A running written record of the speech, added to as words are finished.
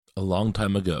A long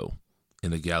time ago,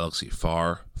 in a galaxy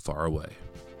far, far away.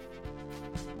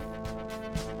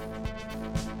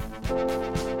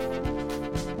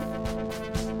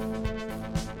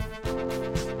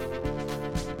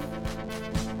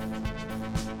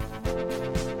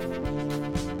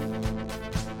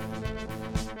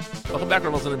 Welcome back,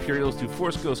 Rebels and Imperials, to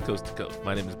Force Ghost Coast to Coast.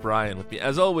 My name is Brian. With me,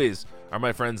 as always, are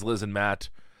my friends Liz and Matt.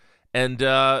 And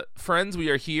friends, we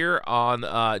are here on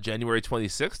January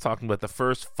 26th talking about the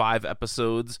first 5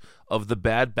 episodes of The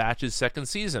Bad Batch's second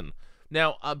season.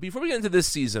 Now, before we get into this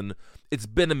season, it's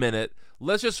been a minute.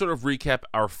 Let's just sort of recap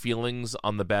our feelings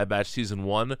on The Bad Batch Season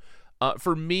 1.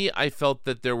 For me, I felt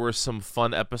that there were some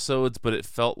fun episodes, but it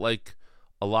felt like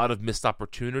a lot of missed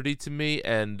opportunity to me.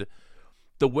 And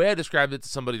the way I described it to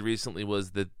somebody recently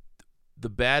was that The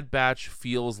Bad Batch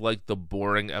feels like the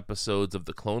boring episodes of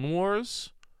the Clone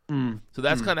Wars. So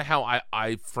that's kind of how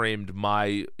I framed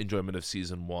my enjoyment of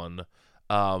Season 1.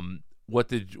 What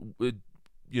did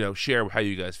you share how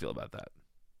you guys feel about that?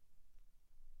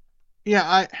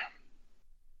 Yeah,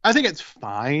 I think it's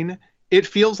fine. It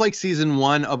feels like Season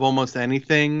 1 of almost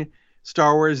anything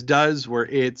Star Wars does, where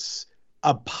it's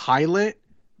a pilot,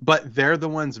 but they're the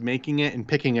ones making it and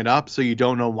picking it up, so you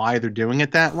don't know why they're doing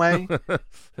it that way. Sure.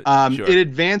 It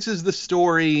advances the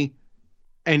story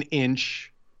an inch.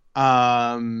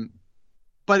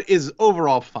 But is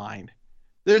overall fine.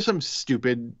 There's some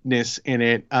stupidness in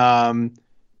it,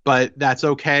 but that's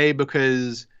okay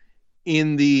because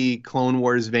in the Clone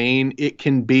Wars vein, it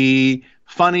can be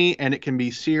funny and it can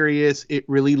be serious. It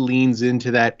really leans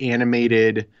into that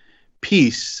animated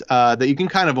piece that you can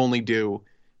kind of only do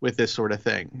with this sort of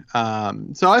thing.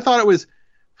 So I thought it was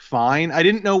fine. I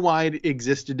didn't know why it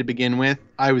existed to begin with.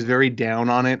 I was very down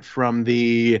on it from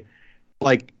the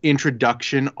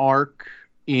introduction arc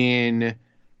in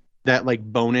that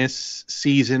bonus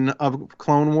season of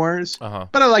Clone Wars. But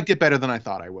I liked it better than I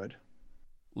thought I would.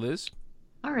 Liz?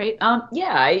 All right.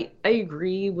 Yeah, I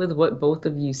agree with what both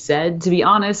of you said. To be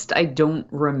honest, I don't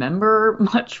remember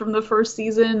much from the first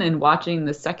season, and watching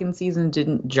the second season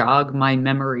didn't jog my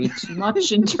memory too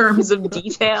much in terms of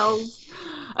details.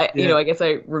 I guess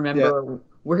I remember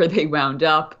where they wound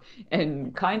up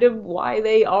and kind of why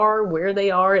they are where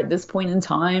they are at this point in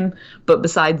time. But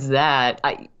besides that,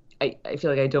 I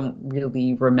feel like I don't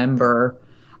really remember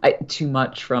too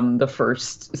much from the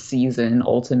first season,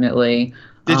 ultimately.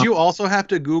 Did you also have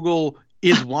to Google,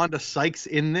 is Wanda Sykes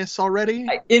in this already?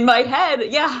 In my head,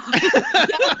 yeah.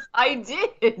 Yes, I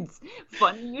did.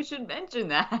 Funny you should mention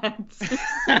that.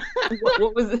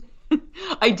 What was it?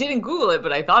 I didn't Google it,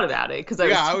 but I thought about it.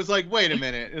 I was like, wait a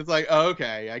minute. It's like, oh,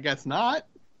 okay, I guess not.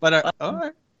 But, all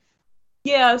right.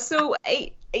 Yeah, so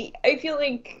I feel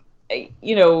like,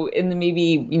 and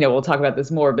maybe, we'll talk about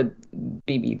this more, but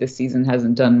maybe this season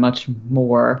hasn't done much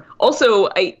more. Also,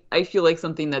 I feel like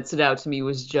something that stood out to me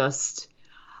was just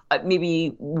maybe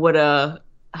what a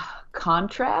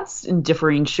contrast in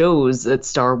differing shows that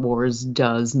Star Wars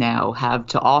does now have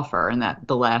to offer, and that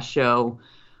the last show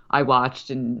I watched,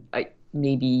 and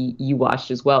maybe you watched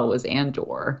as well, was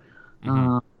Andor.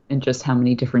 And just how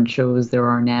many different shows there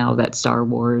are now that Star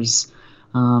Wars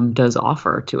does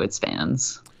offer to its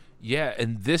fans. Yeah,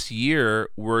 and this year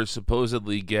we're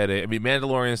supposedly getting...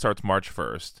 Mandalorian starts March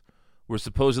 1st. We're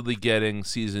supposedly getting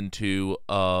Season 2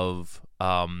 of...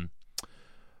 I'm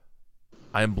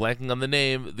blanking on the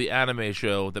name, the anime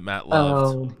show that Matt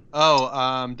loved.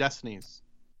 Destiny's.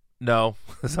 No.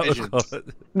 This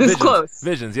close.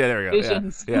 Visions, yeah, there we go.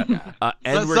 Visions. Yeah.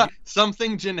 And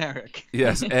something generic.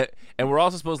 Yes, and we're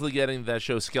also supposedly getting that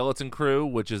show Skeleton Crew,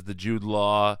 which is the Jude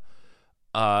Law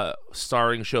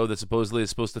starring show that supposedly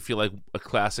is supposed to feel like a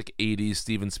classic 80s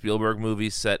Steven Spielberg movie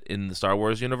set in the Star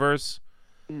Wars universe.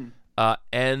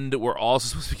 And we're also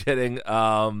supposed to be getting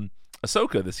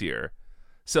Ahsoka this year.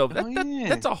 So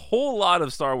that's a whole lot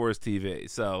of Star Wars TV.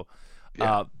 So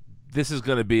this is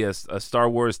going to be a Star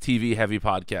Wars TV heavy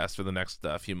podcast for the next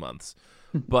few months.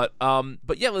 But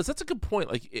yeah, Liz, that's a good point.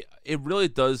 Like it really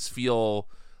does feel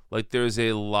like there's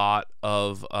a lot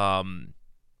of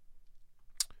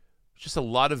just a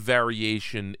lot of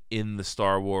variation in the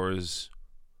Star Wars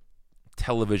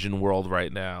television world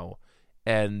right now.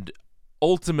 And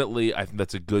ultimately, I think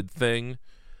that's a good thing.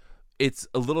 It's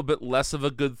a little bit less of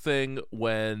a good thing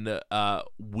when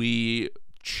we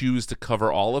choose to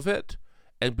cover all of it.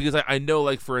 And because I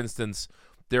know, for instance,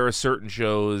 there are certain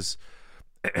shows,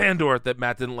 Andor, that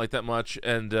Matt didn't like that much.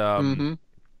 And, I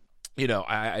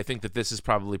think that this is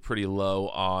probably pretty low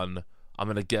on... I'm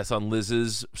going to guess on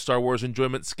Liz's Star Wars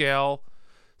enjoyment scale.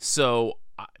 So,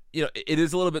 it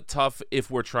is a little bit tough if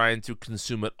we're trying to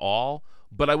consume it all.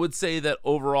 But I would say that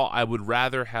overall, I would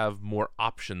rather have more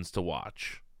options to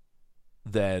watch.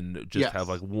 than just Yes. have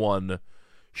like one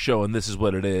show and this is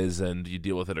what it is and you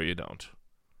deal with it or you don't.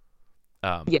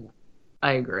 Yeah,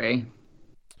 I agree.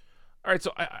 All right,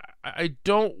 so I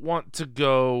don't want to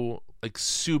go like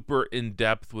super in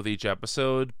depth with each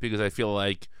episode because I feel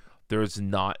like there's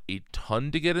not a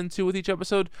ton to get into with each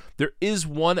episode. There is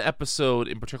one episode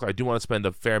in particular I do want to spend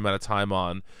a fair amount of time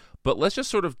on, but let's just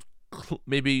sort of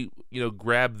maybe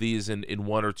grab these in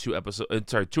one or two episode,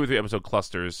 2 or 3 episode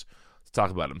clusters to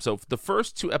talk about them. So the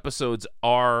first 2 episodes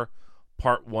are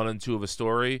part 1 and 2 of a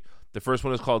story. The first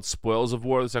one is called Spoils of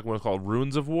War. The second one is called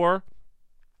Runes of War,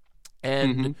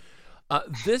 and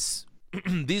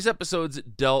these episodes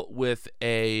dealt with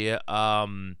a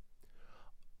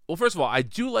well, first of all, I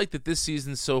do like that this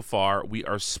season so far we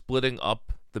are splitting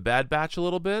up the Bad Batch a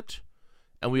little bit,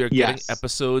 and we are getting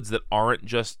episodes that aren't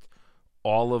just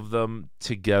all of them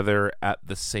together at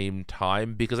the same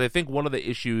time, because I think one of the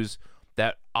issues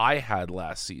that I had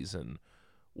last season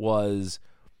was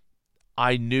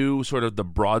I knew sort of the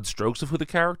broad strokes of who the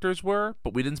characters were,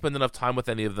 but we didn't spend enough time with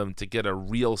any of them to get a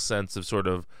real sense of sort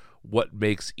of what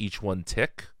makes each one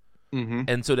tick. Mm-hmm.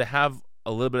 And so to have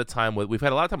a little bit of time with, we've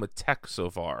had a lot of time with Tech so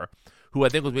far, who I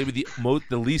think was maybe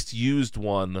the least used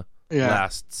one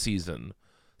last season.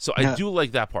 So I do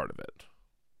like that part of it.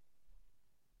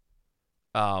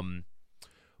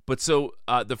 But so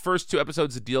the first 2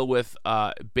 episodes deal with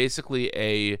basically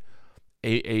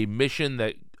a mission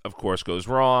that, of course, goes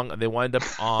wrong, and they wind up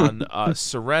on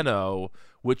Sereno,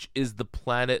 which is the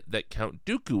planet that Count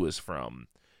Dooku is from.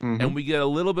 Mm-hmm. And we get a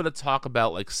little bit of talk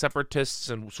about like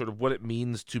separatists and sort of what it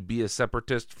means to be a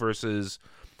separatist versus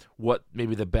what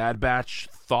maybe the Bad Batch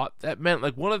thought that meant.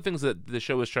 Like one of the things that the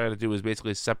show is trying to do is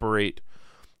basically separate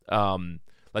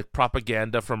like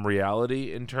propaganda from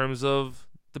reality in terms of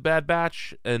the Bad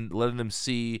Batch, and letting them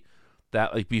see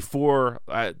that like before,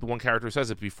 the one character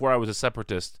says it, before I was a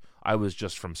separatist, I was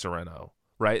just from Sereno,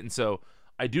 right? And so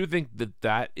I do think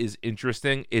that is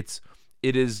interesting. It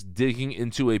is digging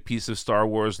into a piece of Star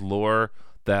Wars lore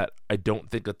that I don't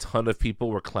think a ton of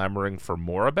people were clamoring for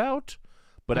more about,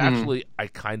 but actually I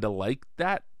kind of like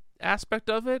that aspect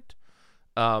of it.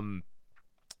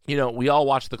 We all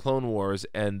watch the Clone Wars,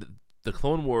 and the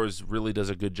Clone Wars really does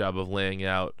a good job of laying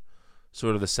out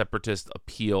sort of the separatist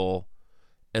appeal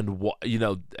and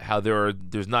how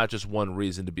there's not just one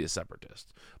reason to be a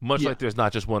separatist, much like there's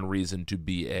not just one reason to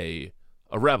be a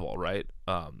rebel, right?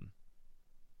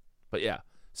 But yeah,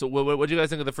 so what do you guys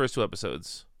think of the first 2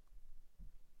 episodes?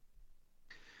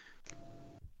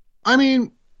 I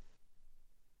mean,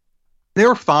 they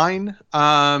were fine.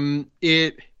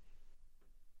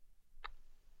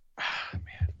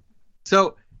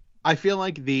 So I feel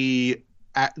like the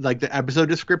episode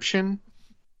description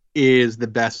is the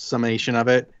best summation of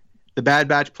it. The Bad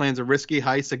Batch plans a risky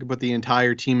heist that could put the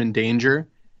entire team in danger.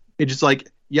 It's just like,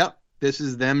 yep, this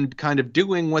is them kind of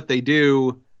doing what they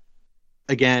do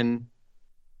again.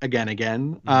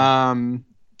 Mm-hmm.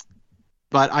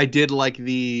 But I did like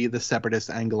the separatist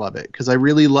angle of it, because I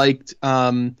really liked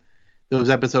those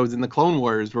episodes in the Clone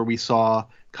Wars where we saw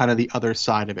kind of the other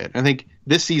side of it. I think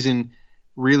this season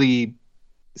really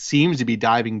seems to be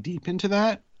diving deep into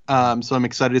that. So I'm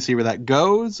excited to see where that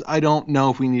goes. I don't know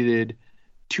if we needed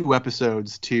 2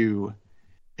 episodes to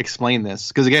explain this,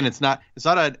 because again, it's not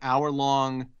an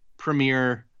hour-long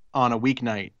premiere on a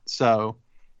weeknight. So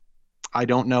I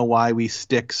don't know why we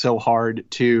stick so hard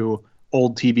to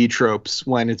old TV tropes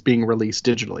when it's being released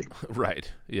digitally. Right.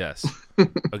 Yes.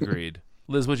 Agreed.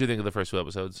 Liz, what do you think of the first 2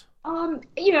 episodes?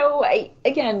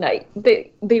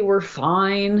 They were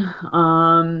fine.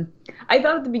 I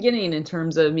thought at the beginning, in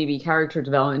terms of maybe character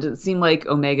development, it seemed like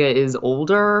Omega is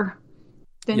older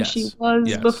than she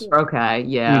was before. Okay,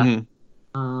 yeah.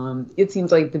 Mm-hmm. It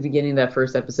seems like the beginning of that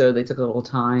first episode, they took a little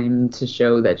time to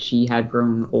show that she had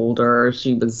grown older.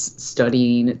 She was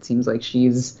studying. It seems like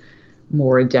she's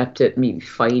more adept at maybe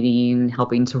fighting,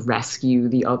 helping to rescue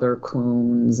the other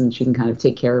clones, and she can kind of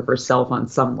take care of herself on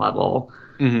some level.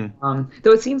 Mm-hmm.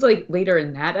 Though it seems like later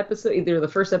in that episode, either the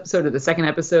first episode or the second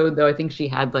episode, though, I think she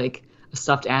had like a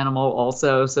stuffed animal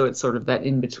also, so it's sort of that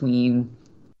in between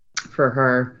for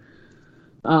her,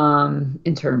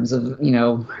 in terms of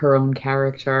her own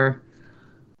character.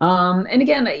 And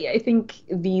again, I think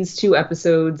these 2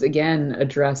 episodes again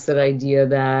address that idea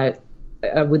that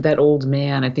with that old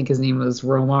man, I think his name was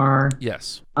Romar.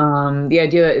 Yes. The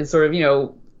idea that it's sort of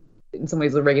in some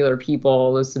ways the regular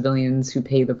people, those civilians who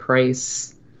pay the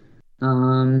price,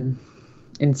 in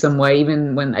some way.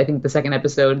 Even when I think the second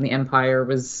episode in the Empire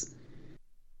was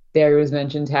there, it was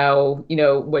mentioned how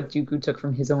what Dooku took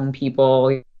from his own people,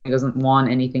 he doesn't want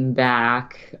anything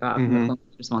back. He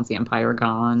just wants the Empire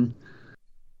gone.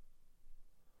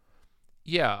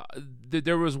 Yeah,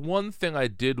 there was one thing I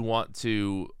did want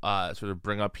to sort of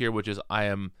bring up here, which is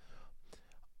I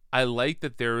like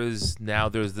that there's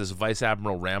this Vice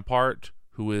Admiral Rampart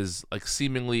who is like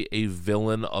seemingly a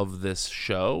villain of this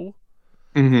show.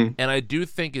 Mm-hmm. And I do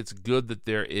think it's good that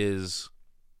there is,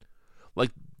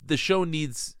 like, the show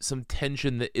needs some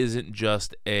tension that isn't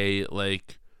just a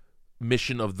like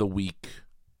mission of the week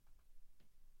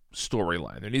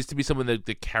storyline. There needs to be something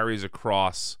that carries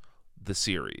across the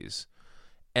series.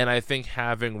 And I think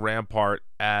having Rampart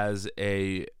as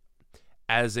a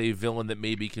villain that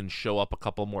maybe can show up a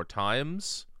couple more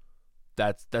times,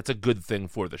 that's a good thing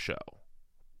for the show.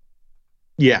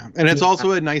 Yeah, and it's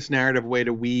also a nice narrative way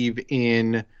to weave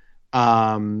in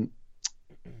the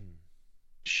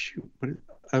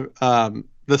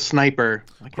sniper,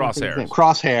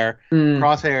 Crosshair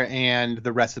and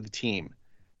the rest of the team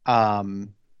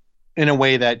in a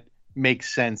way that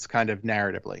makes sense kind of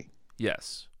narratively.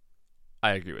 Yes,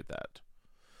 I agree with that.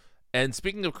 And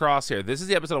speaking of Crosshair, this is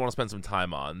the episode I want to spend some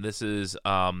time on. This is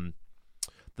The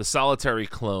Solitary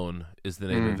Clone is the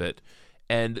name of it.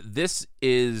 And this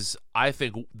is, I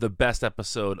think, the best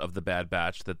episode of The Bad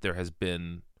Batch that there has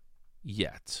been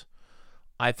yet.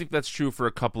 I think that's true for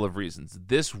a couple of reasons.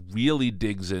 This really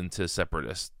digs into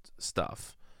separatist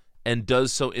stuff and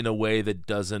does so in a way that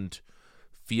doesn't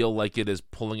feel like it is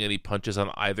pulling any punches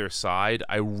on either side.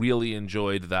 I really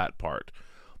enjoyed that part.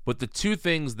 But the two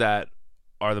things that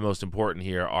are the most important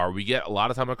here are we get a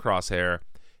lot of time with Crosshair,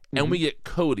 and we get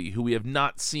Cody, who we have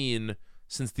not seen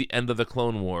since the end of the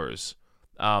Clone Wars.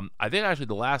 I think actually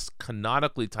the last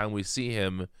canonically time we see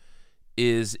him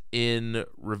is in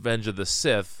Revenge of the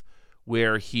Sith,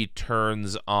 where he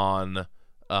turns on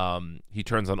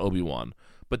Obi-Wan.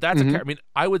 But that's I mean,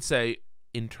 I would say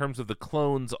in terms of the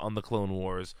clones on the Clone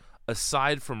Wars,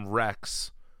 aside from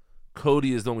Rex,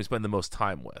 Cody is the one we spend the most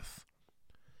time with.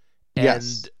 And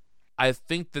yes. I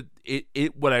think that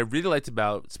it what I really liked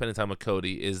about spending time with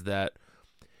Cody is that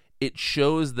it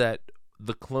shows that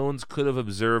the clones could have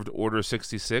observed Order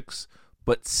 66,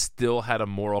 but still had a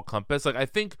moral compass. Like, I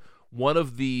think one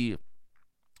of the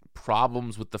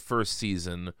problems with the first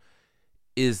season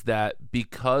is that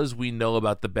because we know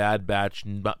about the Bad Batch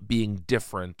being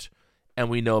different and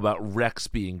we know about Rex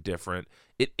being different,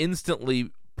 it instantly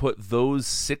put those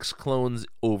 6 clones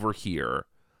over here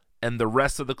and the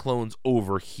rest of the clones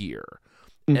over here.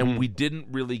 And we didn't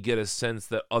really get a sense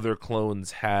that other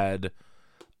clones had,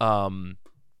 we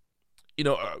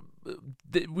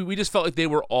just felt like they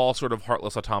were all sort of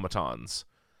heartless automatons.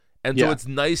 And so it's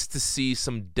nice to see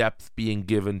some depth being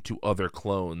given to other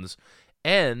clones.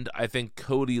 And I think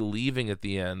Cody leaving at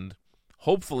the end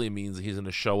hopefully means he's going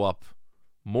to show up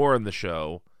more in the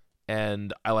show.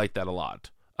 And I like that a lot.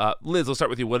 Liz, let's start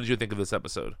with you. What did you think of this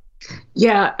episode?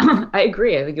 Yeah, I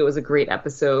agree. I think it was a great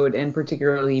episode, and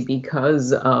particularly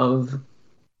because of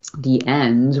the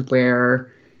end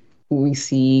where we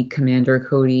see Commander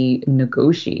Cody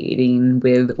negotiating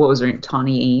with, what was her name?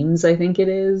 Tawny Ames, I think it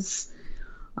is.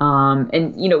 And,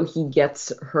 he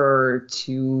gets her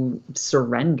to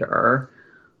surrender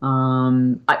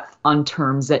on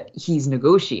terms that he's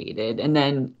negotiated. And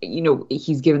then,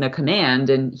 he's given a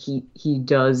command and he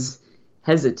does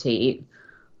hesitate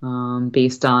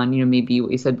based on, maybe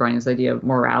what you said, Brian's idea of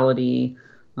morality.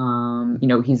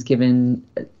 He's given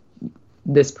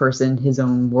this person his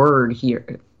own word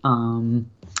here. And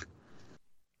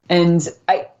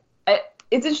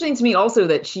it's interesting to me also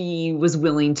that she was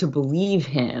willing to believe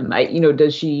him.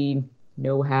 Does she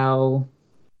know how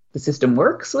the system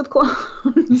works with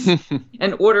clones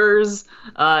and orders,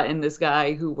 and this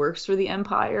guy who works for the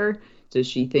Empire? Does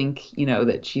she think,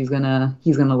 that he's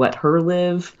gonna let her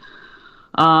live?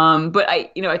 But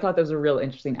I thought that was a real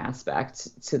interesting aspect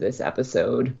to this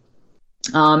episode.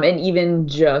 And even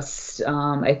just,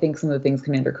 I think some of the things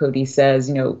Commander Cody says,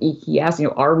 he asks,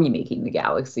 are we making the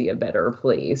galaxy a better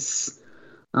place?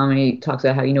 And he talks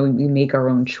about how, we make our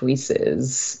own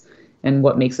choices and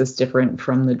what makes us different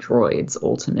from the droids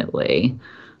ultimately.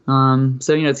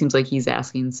 So, it seems like he's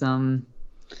asking some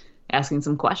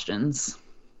questions.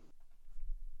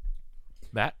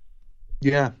 Matt?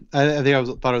 Yeah, I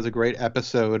thought it was a great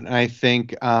episode. And I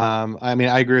think,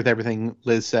 I agree with everything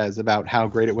Liz says about how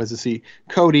great it was to see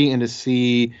Cody and to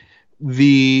see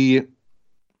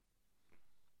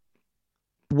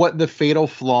what the fatal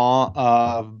flaw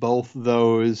of both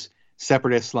those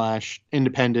separatists /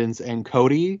 independents and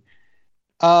Cody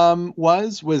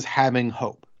was having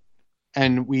hope.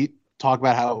 And we talk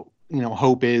about how,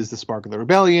 hope is the spark of the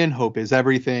rebellion. Hope is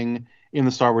everything in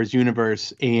the Star Wars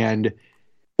universe. And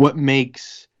what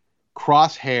makes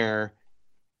Crosshair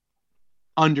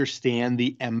understand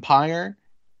the Empire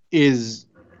is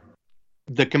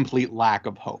the complete lack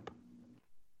of hope.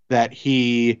 That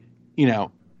he,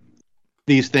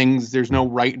 these things, there's no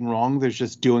right and wrong. There's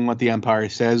just doing what the Empire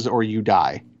says or you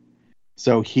die.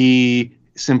 So he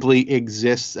simply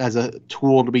exists as a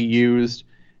tool to be used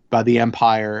by the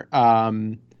Empire.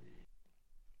 And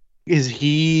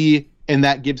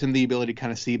that gives him the ability to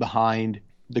kind of see behind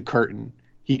the curtain.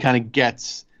 He kind of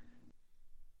gets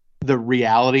the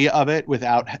reality of it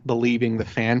without believing the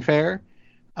fanfare,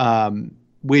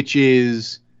 which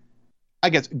is, I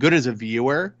guess, good as a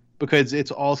viewer, because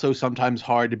it's also sometimes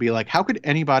hard to be like, how could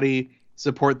anybody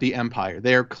support the Empire?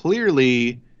 They're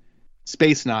clearly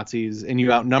space Nazis and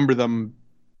you outnumber them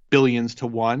billions to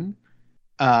one.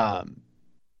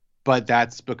 But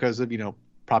that's because of,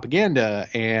 propaganda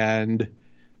and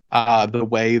the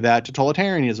way that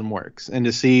totalitarianism works. And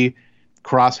to see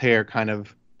Crosshair kind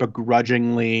of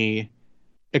begrudgingly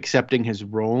accepting his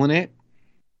role in it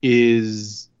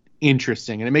is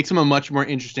interesting. And it makes him a much more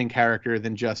interesting character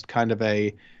than just kind of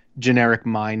a generic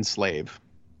mind slave.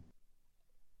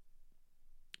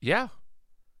 Yeah,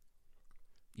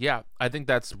 I think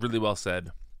that's really well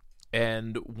said.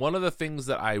 And one of the things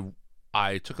that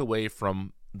I took away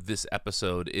from this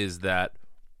episode is that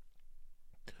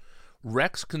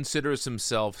Rex considers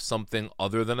himself something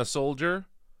other than a soldier,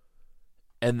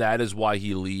 and that is why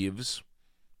he leaves.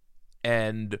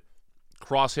 And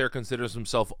Crosshair considers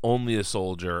himself only a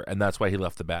soldier, and that's why he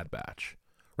left the Bad Batch.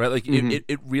 Right? Like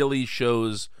it really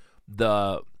shows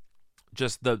the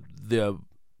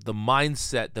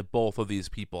mindset that both of these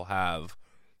people have,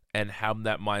 and how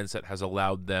that mindset has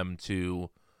allowed them to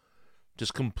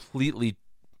just completely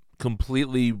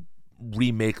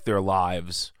remake their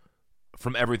lives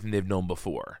from everything they've known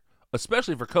before.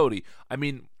 Especially for Cody. I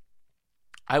mean,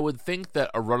 I would think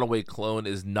that a runaway clone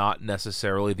is not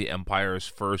necessarily the Empire's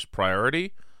first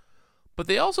priority, but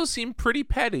they also seem pretty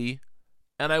petty.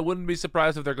 And I wouldn't be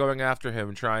surprised if they're going after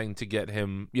him, trying to get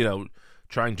him,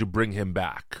 trying to bring him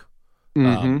back.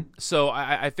 So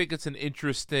I think it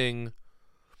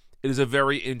is a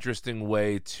very interesting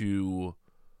way to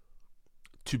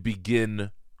begin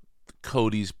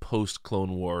Cody's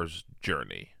post-Clone Wars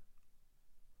journey.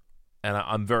 And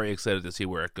I'm very excited to see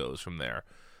where it goes from there.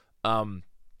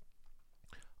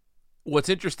 What's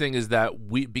interesting is that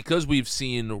because we've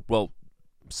seen, well,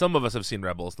 some of us have seen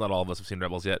Rebels, not all of us have seen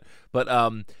Rebels yet, but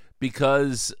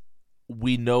because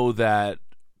we know that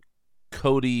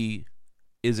that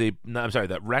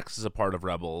Rex is a part of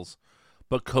Rebels,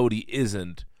 but Cody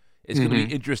isn't, it's going to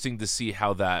be interesting to see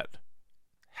how that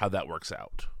works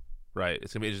out, right?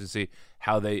 It's going to be interesting to see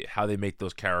how they make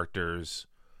those characters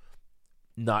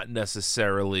not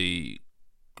necessarily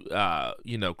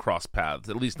cross paths,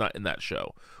 at least not in that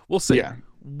show. We'll see. Yeah.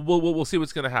 We'll see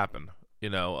what's going to happen,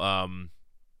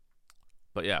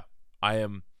 but yeah, I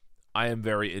am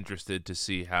very interested to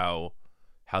see how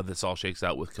this all shakes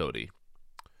out with Cody.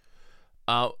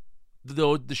 The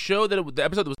episode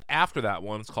that was after that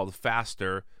one is called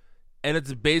Faster, and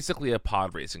it's basically a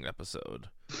pod racing episode.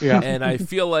 Yeah. And I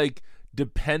feel like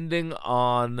depending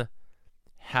on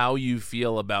how you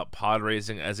feel about pod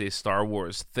racing as a Star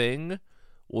Wars thing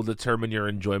will determine your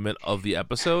enjoyment of the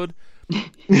episode.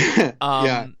 Yeah.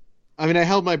 I mean, I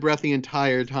held my breath the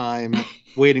entire time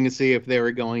waiting to see if they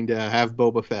were going to have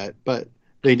Boba Fett, but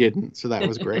they didn't, so that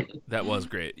was great. That was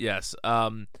great, yes. I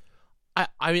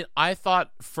mean, I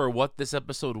thought for what this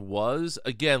episode was,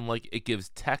 again, like, it gives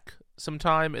tech some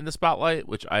time in the spotlight,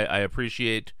 which I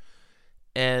appreciate,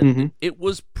 and it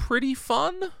was pretty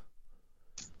fun.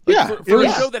 Like, yeah. For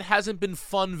a show that hasn't been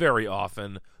fun very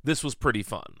often, this was pretty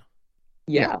fun.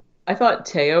 Yeah. I thought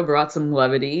Teo brought some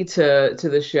levity to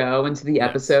the show and to the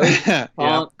episode,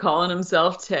 calling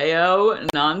himself Teo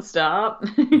nonstop.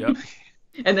 Yep.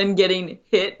 And then getting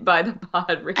hit by the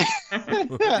pod racer.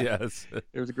 Yes.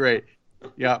 It was great.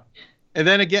 Yeah. And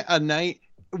then again,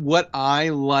 what I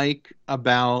like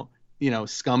about,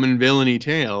 Scum and Villainy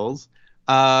Tales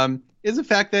is the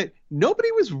fact that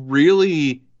nobody was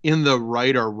really in the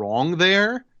right or wrong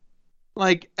there.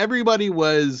 Like, everybody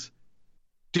was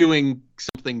doing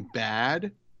something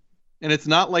bad, and it's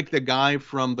not like the guy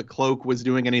from the cloak was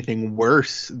doing anything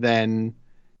worse than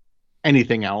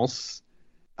anything else.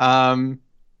 So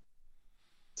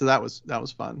that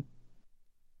was fun.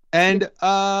 And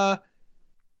I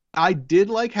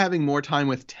did like having more time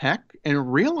with Tech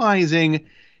and realizing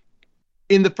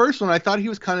in the first one I thought he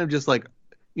was kind of just like,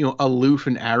 aloof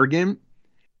and arrogant.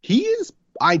 He is,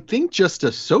 I think, just a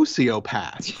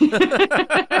sociopath.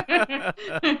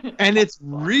 And it's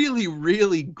really,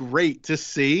 really great to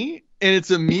see. And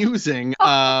it's amusing.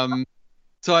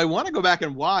 So I want to go back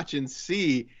and watch and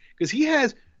see, because he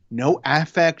has no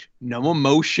affect, no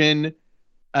emotion.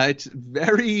 It's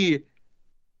very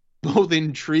both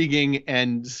intriguing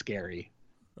and scary.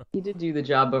 He did do the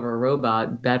job of a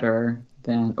robot better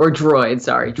than, or droid,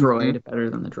 sorry, droid, better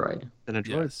than the droid. Than a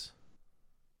droid. Yes.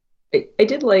 I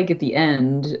did like at the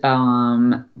end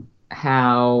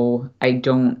how I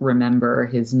don't remember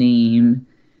his name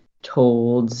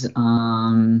told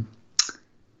the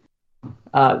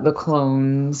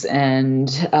clones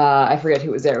and I forget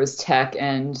who was there. It was Tech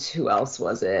and who else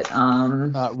was it?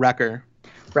 Wrecker.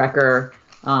 Wrecker.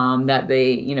 That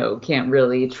they, can't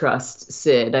really trust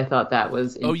Sid. I thought that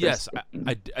was interesting. Oh, yes.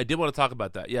 I did want to talk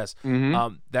about that. Yes.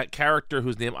 Mm-hmm. That character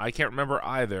whose name I can't remember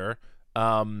either,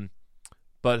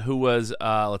 but who was,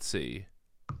 let's see.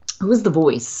 Who was the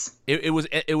voice? It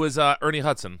was Ernie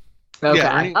Hudson. Okay.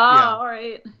 Yeah, Ernie- oh, yeah. all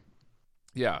right.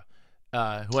 Yeah.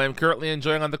 Who I am currently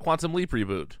enjoying on the Quantum Leap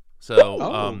reboot.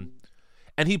 So,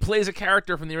 and he plays a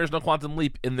character from the original Quantum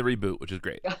Leap in the reboot, which is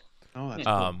great. Oh, that's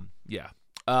cool. Yeah.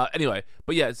 Anyway,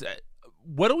 but yeah,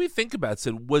 what do we think about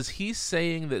Sid? Was he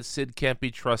saying that Sid can't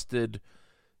be trusted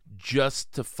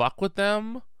just to fuck with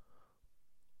them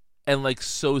and like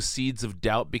sow seeds of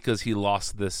doubt because he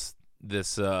lost this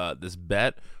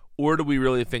bet, or do we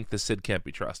really think that Sid can't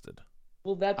be trusted?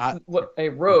 Well, that's what I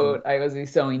wrote. Was he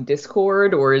sowing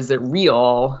discord, or is it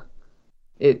real?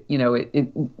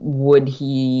 Would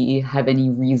he have any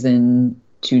reason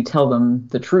to tell them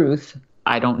the truth?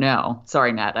 I don't know.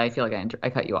 Sorry, Matt. I feel like I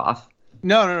cut you off.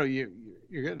 No, you're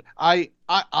good. I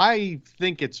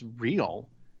think it's real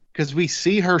because we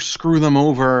see her screw them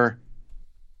over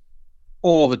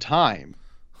all the time.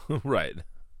 Right.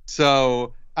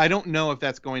 So I don't know if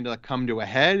that's going to come to a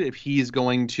head, if he's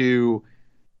going to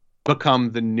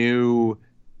become the new,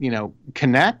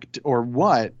 Connect or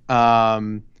what.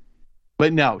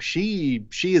 But no, she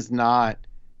is not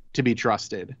to be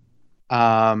trusted.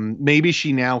 Maybe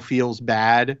she now feels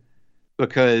bad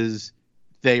because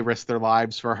they risked their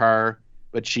lives for her,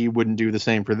 but she wouldn't do the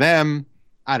same for them.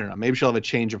 I don't know. Maybe she'll have a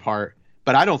change of heart,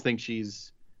 but I don't think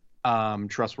she's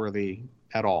trustworthy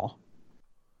at all.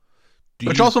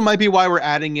 Which also might be why we're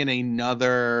adding in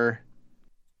another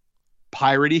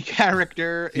piratey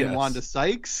character in Yes. Wanda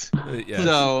Sykes. Yes.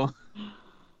 So,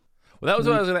 well, that was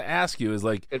what I was going to ask you. Is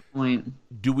like, Good point.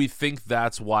 do we think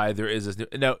that's why there is this new?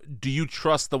 Now, do you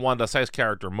trust the Wanda Sykes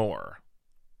character more?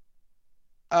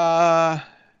 I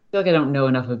feel like I don't know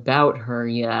enough about her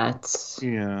yet.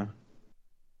 yeah.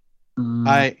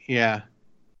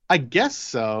 I guess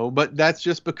so, but that's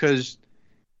just because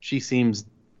she seems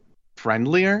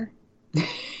friendlier.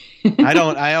 I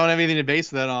don't have anything to base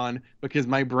that on because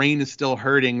my brain is still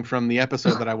hurting from the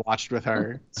episode that I watched with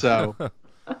her. So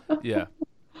Yeah,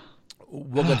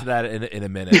 we'll get to that in a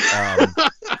minute.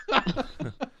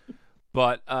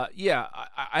 But yeah,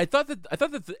 I thought that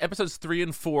the episodes 3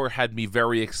 and 4 had me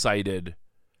very excited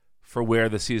for where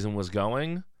the season was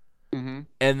going. Mm-hmm.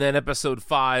 And then episode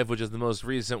 5, which is the most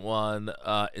recent one,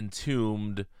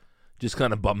 Entombed, just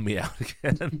kind of bummed me out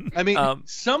again. I mean,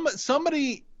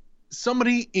 somebody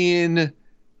in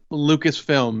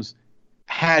Lucasfilms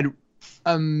had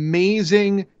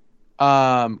amazing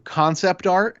concept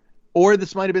art, or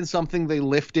this might have been something they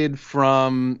lifted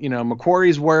from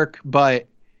Macquarie's work, but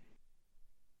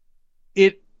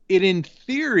it in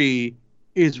theory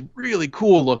is really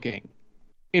cool looking.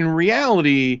 In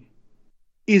reality,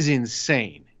 is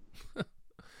insane.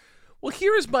 Well,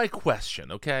 here is my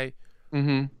question, okay?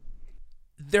 Mm-hmm.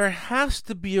 There has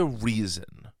to be a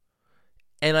reason,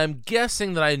 and I'm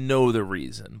guessing that I know the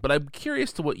reason, but I'm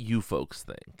curious to what you folks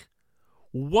think.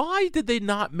 Why did they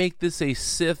not make this a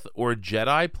Sith or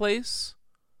Jedi place?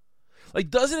 Like,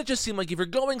 doesn't it just seem like if you're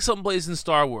going someplace in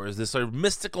Star Wars, this sort of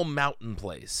mystical mountain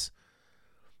place,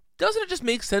 doesn't it just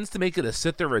make sense to make it a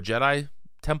Sith or a Jedi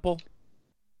temple?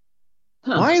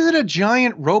 Huh. Why is it a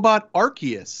giant robot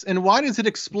Arceus? And why does it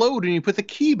explode when you put the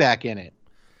key back in it?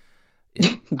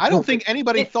 I don't think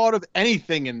anybody thought of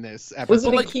anything in this Was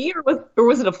episode. it a key or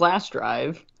was it a flash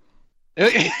drive?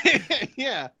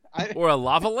 Yeah. Or a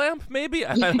lava lamp, maybe?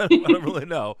 I don't really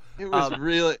know. It was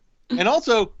really... And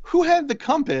also, who had the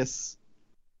compass?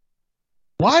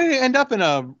 Why did it end up in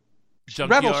a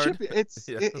Junkyard. rebel ship?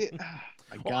 Yeah.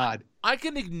 My God. I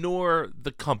can ignore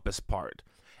the compass part,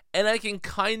 and I can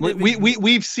kind of...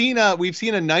 We've seen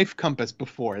a knife compass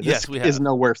before. This Yes, we have. is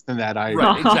no worse than that either.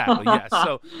 Right, exactly, yes.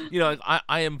 So,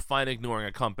 I am fine ignoring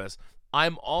a compass.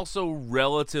 I'm also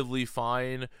relatively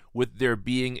fine with there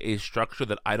being a structure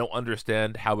that I don't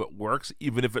understand how it works,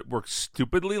 even if it works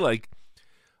stupidly. Like,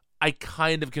 I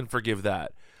kind of can forgive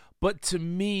that. But to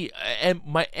me, and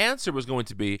my answer was going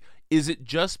to be, is it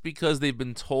just because they've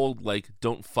been told, like,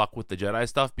 don't fuck with the Jedi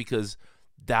stuff? Because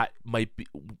that might be.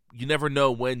 You never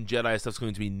know when Jedi stuff's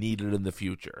going to be needed in the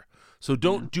future. So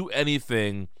don't do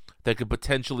anything that could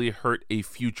potentially hurt a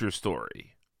future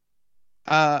story.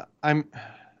 That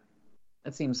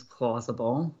seems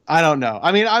plausible. I don't know.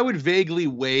 I mean, I would vaguely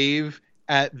wave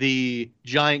at the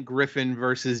giant griffin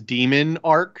versus demon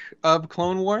arc of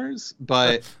Clone Wars,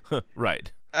 but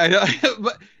right.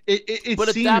 But it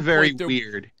seemed very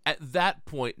weird. At that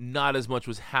point, not as much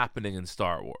was happening in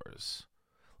Star Wars.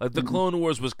 Like the Clone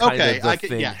Wars was kind of the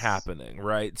thing happening,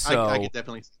 right? So I could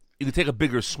definitely. You could take a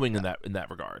bigger swing in that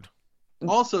regard.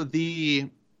 Also, I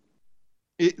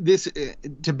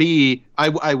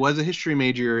was a history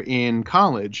major in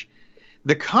college.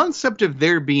 The concept of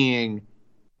there being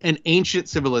an ancient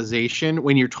civilization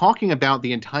when you're talking about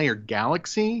the entire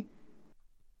galaxy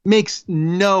makes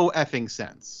no effing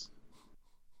sense.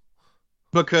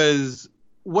 Because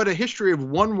what a history of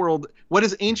one world, what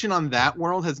is ancient on that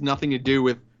world has nothing to do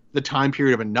with the time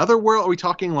period of another world. Are we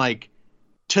talking like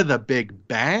to the Big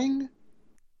Bang?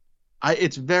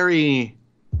 It's very,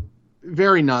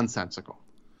 very nonsensical.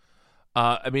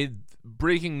 I mean,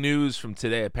 breaking news from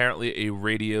today, apparently a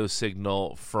radio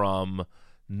signal from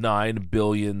 9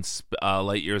 billion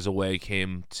light years away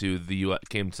came to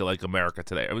like America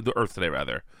today. I mean, the Earth today,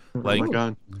 rather. Like, oh my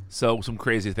God. So some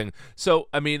crazy thing. So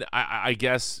I mean, I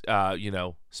guess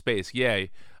space,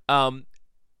 yay. And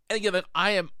again,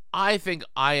 I think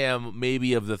I am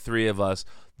maybe of the three of us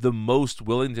the most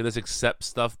willing to just accept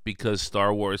stuff because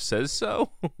Star Wars says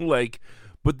so.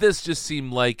 But this just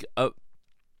seemed like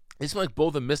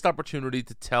both a missed opportunity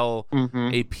to tell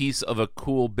a piece of a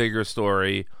cool, bigger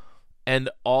story,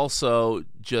 and also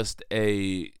just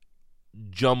a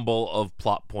jumble of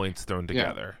plot points thrown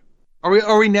together.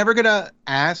 Are we never gonna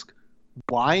ask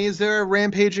why is there a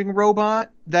rampaging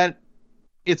robot that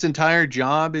its entire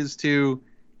job is to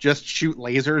just shoot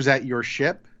lasers at your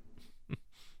ship?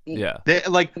 Yeah.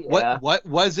 What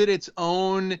was it? Its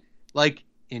own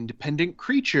independent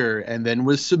creature, and then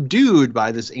was subdued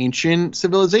by this ancient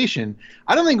civilization.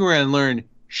 I don't think we're gonna learn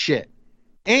shit.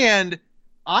 And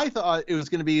I thought it was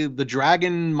going to be the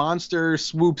dragon monster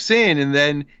swoops in and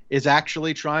then is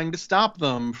actually trying to stop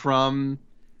them from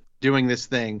doing this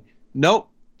thing. Nope,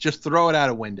 just throw it out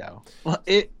a window.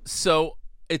 So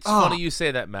it's funny you say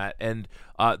that, Matt. And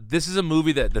this is a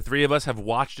movie that the three of us have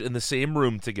watched in the same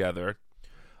room together.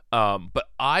 But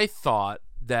I thought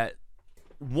that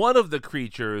one of the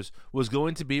creatures was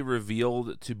going to be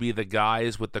revealed to be the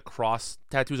guys with the cross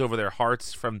tattoos over their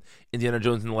hearts from Indiana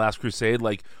Jones and the Last Crusade.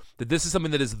 Like, that this is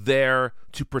something that is there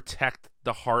to protect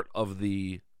the heart of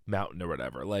the mountain or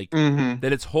whatever. Like,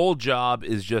 that its whole job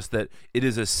is just that it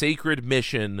is a sacred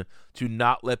mission to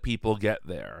not let people get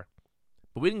there.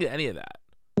 But we didn't get any of that.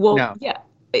 Well, no. Yeah.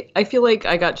 I feel like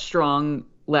I got strong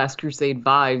Last Crusade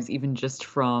vibes even just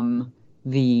from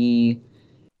the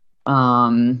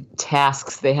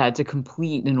tasks they had to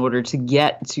complete in order to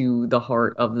get to the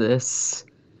heart of this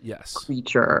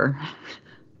creature.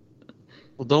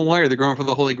 Well, don't worry, they're going for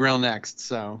the Holy Grail next,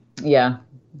 so yeah,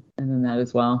 and then that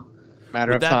as well.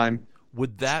 Matter of time.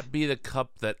 Would that be the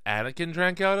cup that Anakin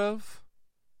drank out of?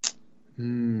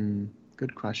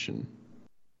 Good question.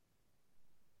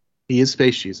 He is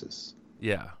Space Jesus.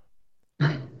 Yeah.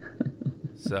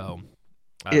 So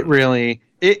it really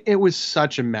it was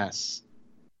such a mess.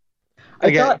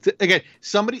 Again,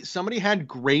 somebody had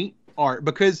great art,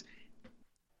 because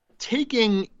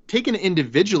taken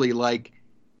individually,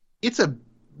 it's a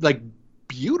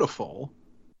beautiful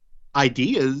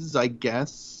ideas, I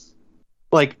guess,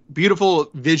 beautiful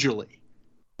visually,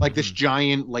 this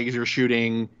giant laser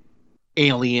shooting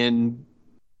alien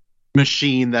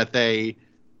machine that they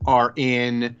are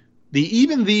in,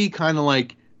 the kind of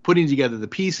putting together the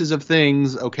pieces of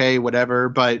things, okay, whatever,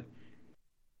 but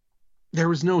there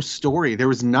was no story. There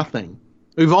was nothing.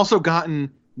 We've also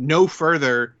gotten no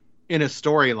further in a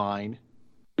storyline.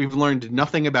 We've learned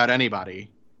nothing about anybody.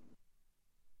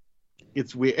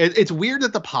 It's weird. It's weird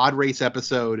that the pod race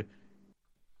episode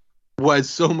was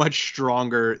so much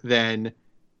stronger than,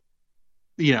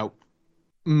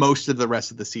 most of the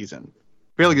rest of the season.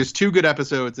 I feel like there's 2 good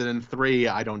episodes, and then 3,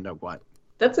 I don't know what.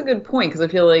 That's a good point, because I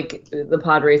feel like the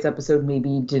pod race episode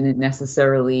maybe didn't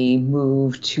necessarily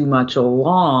move too much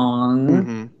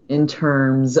along in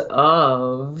terms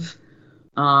of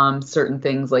certain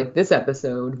things like this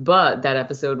episode, but that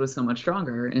episode was so much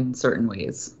stronger in certain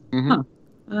ways. Huh.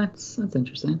 That's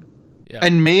interesting. Yeah.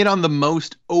 And made on the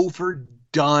most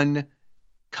overdone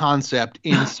concept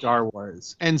in Star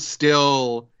Wars, and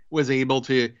still was able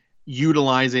to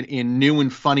utilize it in new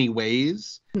and funny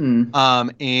ways,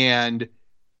 and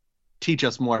teach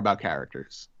us more about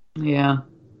characters. Yeah.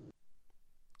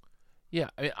 Yeah,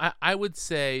 I would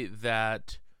say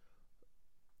that,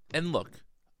 and look,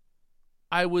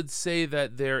 I would say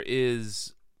that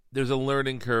there's a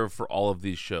learning curve for all of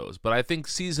these shows, but I think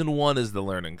season 1 is the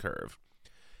learning curve.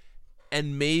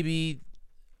 And maybe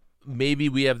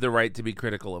we have the right to be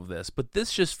critical of this, but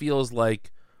this just feels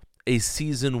like a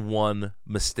season 1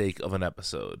 mistake of an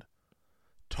episode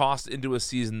tossed into a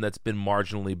season that's been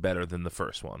marginally better than the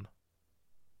first one.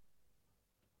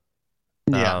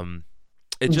 Yeah.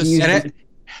 It just and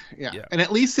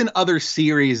at least in other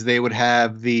series they would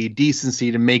have the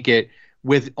decency to make it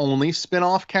with only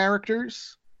spin-off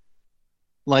characters,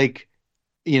 like,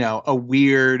 a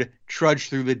weird trudge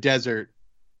through the desert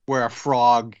where a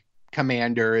frog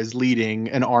commander is leading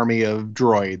an army of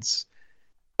droids,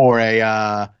 or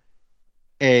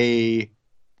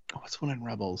what's one in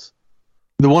Rebels,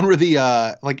 the one where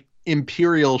the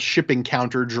Imperial shipping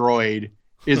counter droid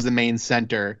is the main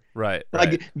center. Right.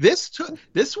 This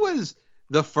was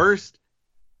the first,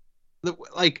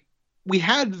 we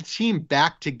had the team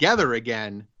back together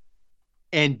again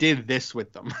and did this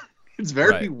with them. It's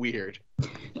very weird.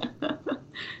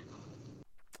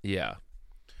 Yeah.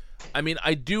 I mean,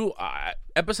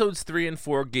 episodes 3 and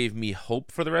 4 gave me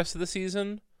hope for the rest of the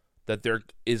season, that there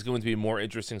is going to be more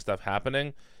interesting stuff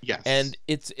happening. Yes. And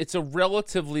it's a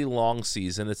relatively long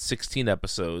season. It's 16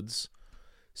 episodes.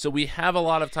 So we have a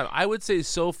lot of time. I would say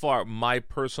so far, my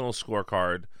personal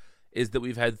scorecard is that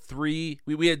we've had we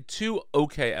had 2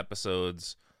 okay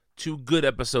episodes, 2 good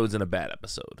episodes, and a bad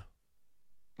episode.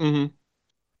 Mm-hmm.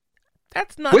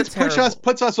 That's not Which terrible.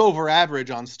 puts us over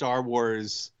average on Star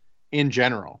Wars in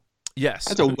general. Yes.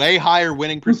 That's a way higher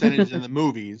winning percentage than the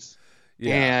movies.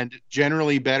 Yeah. And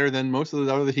generally better than most of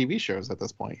the other TV shows at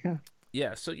this point. Yeah.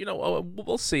 Yeah, so,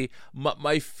 we'll see.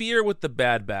 My fear with The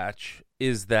Bad Batch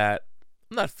is that,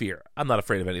 I'm not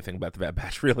afraid of anything about The Bad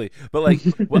Batch, really. But,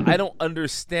 what I don't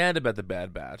understand about The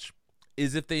Bad Batch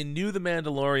is if they knew The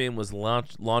Mandalorian was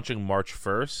launching March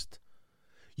 1st,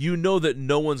 that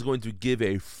no one's going to give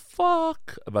a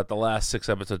fuck about the last 6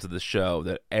 episodes of the show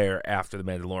that air after The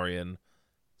Mandalorian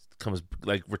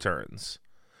returns.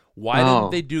 Why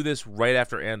didn't they do this right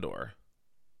after Andor?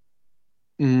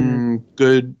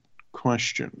 Good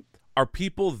question. Are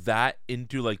people that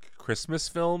into Christmas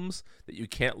films that you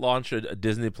can't launch a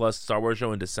Disney Plus Star Wars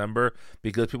show in December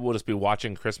because people will just be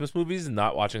watching Christmas movies and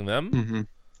not watching them? Mm-hmm.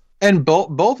 And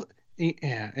both,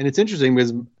 yeah. And it's interesting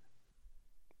because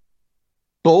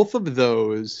both of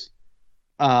those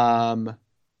are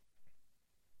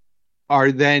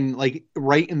then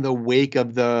right in the wake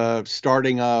of the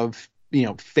starting of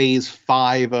phase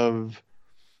 5 of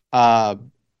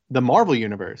the Marvel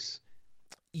universe.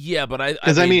 Yeah, but I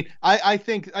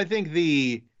think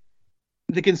the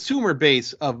consumer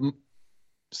base of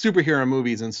superhero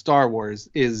movies and Star Wars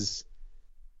is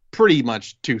pretty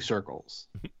much 2 circles.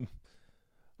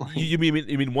 You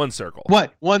mean one circle?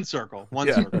 What? One circle.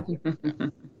 Circle.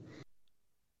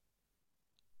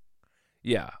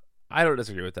 Yeah, I don't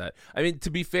disagree with that. I mean, to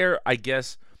be fair, I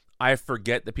guess I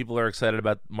forget that people are excited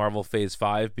about Marvel Phase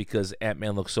 5 because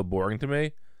Ant-Man looks so boring to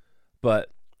me.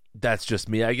 But that's just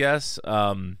me, I guess.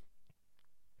 Yeah,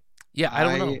 I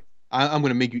don't know. I'm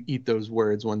going to make you eat those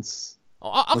words once.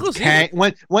 I'll go see it.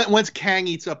 Once Kang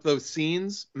eats up those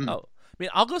scenes. Oh, I mean,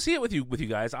 I'll go see it with you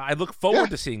guys. I look forward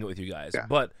to seeing it with you guys. Yeah.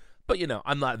 But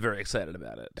I'm not very excited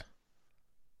about it.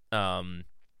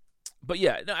 But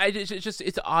yeah, no,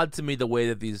 it's odd to me the way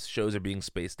that these shows are being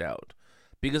spaced out,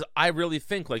 because I really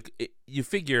think you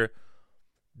figure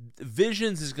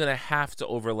Visions is going to have to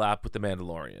overlap with The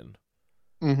Mandalorian.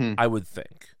 Mm-hmm. I would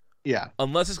think. Yeah.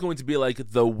 Unless it's going to be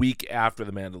the week after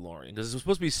The Mandalorian, because it's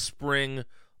supposed to be spring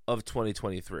of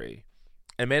 2023.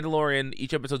 And Mandalorian,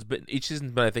 each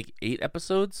season's been, I think, 8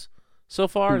 episodes so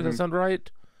far. Mm-hmm. Does that sound right?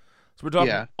 So we're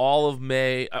talking all of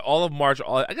May, all of March.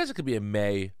 I guess it could be a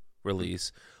May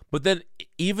release. But then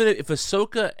even if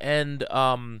Ahsoka and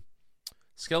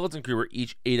Skeleton Crew were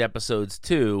each 8 episodes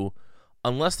too,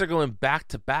 unless they're going back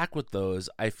to back with those,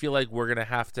 I feel like we're going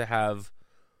to have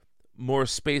more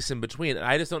space in between. And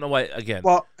I just don't know why, again.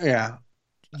 Well, yeah.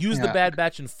 Use The Bad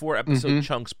Batch in 4 episode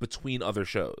chunks between other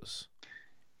shows.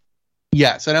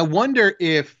 Yes, and I wonder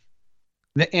if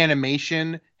the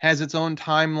animation has its own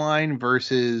timeline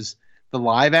versus the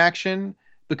live action,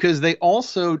 because they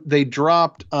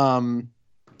dropped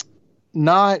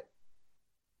not,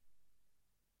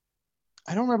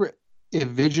 I don't remember if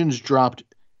Visions dropped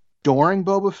during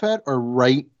Boba Fett or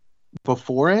right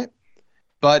before it,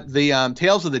 but the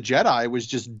Tales of the Jedi was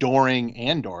just during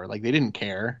Andor. They didn't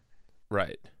care.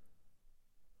 Right.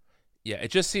 Yeah,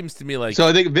 it just seems to me So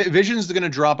I think Visions is going to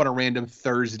drop on a random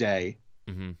Thursday,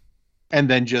 mm-hmm. and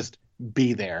then just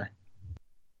be there.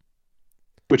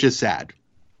 which is sad.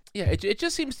 Yeah, it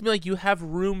just seems to me like you have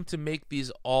room to make these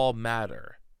all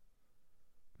matter.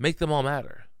 Make them all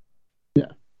matter.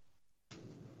 Yeah.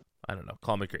 I don't know.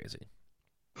 Call me crazy.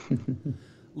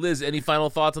 Liz, any final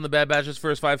thoughts on the Bad Batch's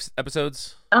first 5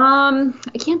 episodes? I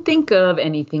can't think of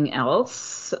anything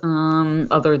else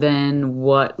other than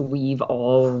what we've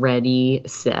already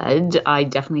said. I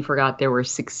definitely forgot there were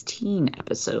 16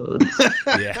 episodes.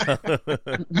 Yeah.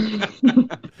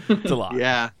 It's a lot.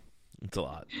 Yeah. It's a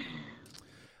lot.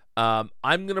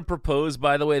 I'm going to propose,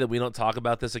 by the way, that we don't talk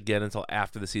about this again until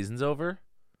after the season's over.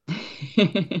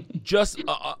 Just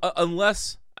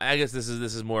unless... I guess this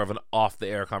is more of an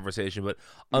off-the-air conversation, but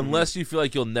unless you feel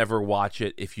like you'll never watch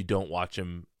it if you don't watch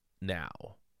them now.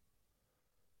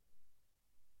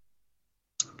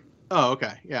 Oh,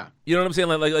 okay. Yeah. You know what I'm saying?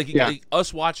 Like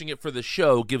us watching it for the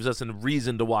show gives us a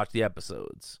reason to watch the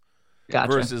episodes.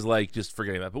 Gotcha. Versus like just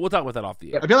forgetting about it. But we'll talk about that off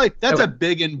the air. I feel like that's a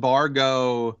big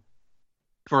embargo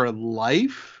for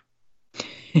life.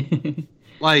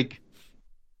 Like,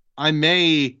 I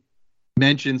may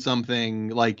mention something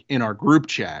like in our group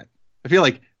chat. I feel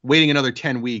like waiting another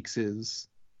 10 weeks is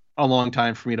a long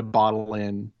time for me to bottle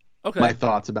in my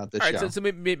thoughts about this show. So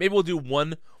maybe we'll do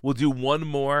one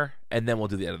more and then we'll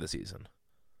do the end of the season.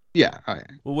 Yeah, all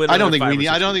right. I don't think we need.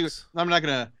 I don't think I'm not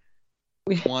gonna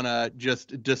want to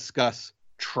just discuss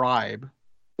Tribe.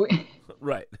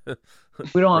 Right.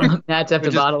 We don't want Matt to have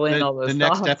to bottle in all those the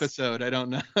thoughts. next episode. I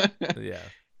don't know. Yeah.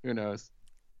 Who knows?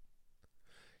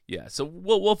 Yeah, so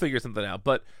we'll figure something out.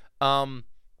 But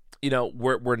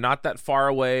we're not that far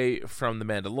away from The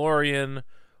Mandalorian.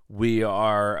 We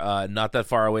are not that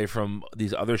far away from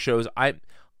these other shows. I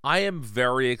am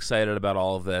very excited about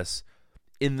all of this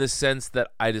in the sense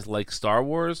that I just like Star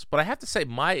Wars, but I have to say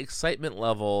my excitement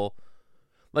level,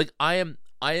 like I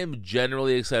am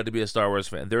generally excited to be a Star Wars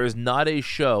fan. There is not a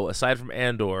show aside from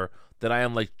Andor that I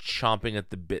am like chomping at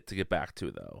the bit to get back to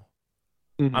though.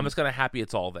 Mm-hmm. I'm just kind of happy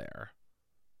it's all there.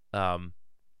 But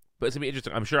it's gonna be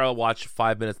interesting. I'm sure I'll watch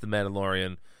 5 minutes of The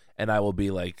Mandalorian, and I will be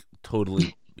like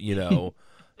totally, Din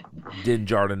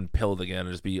Djarin pilled again,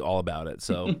 and just be all about it.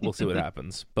 So we'll see what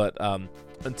happens. But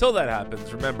until that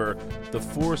happens, remember, the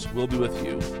Force will be with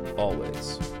you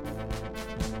always.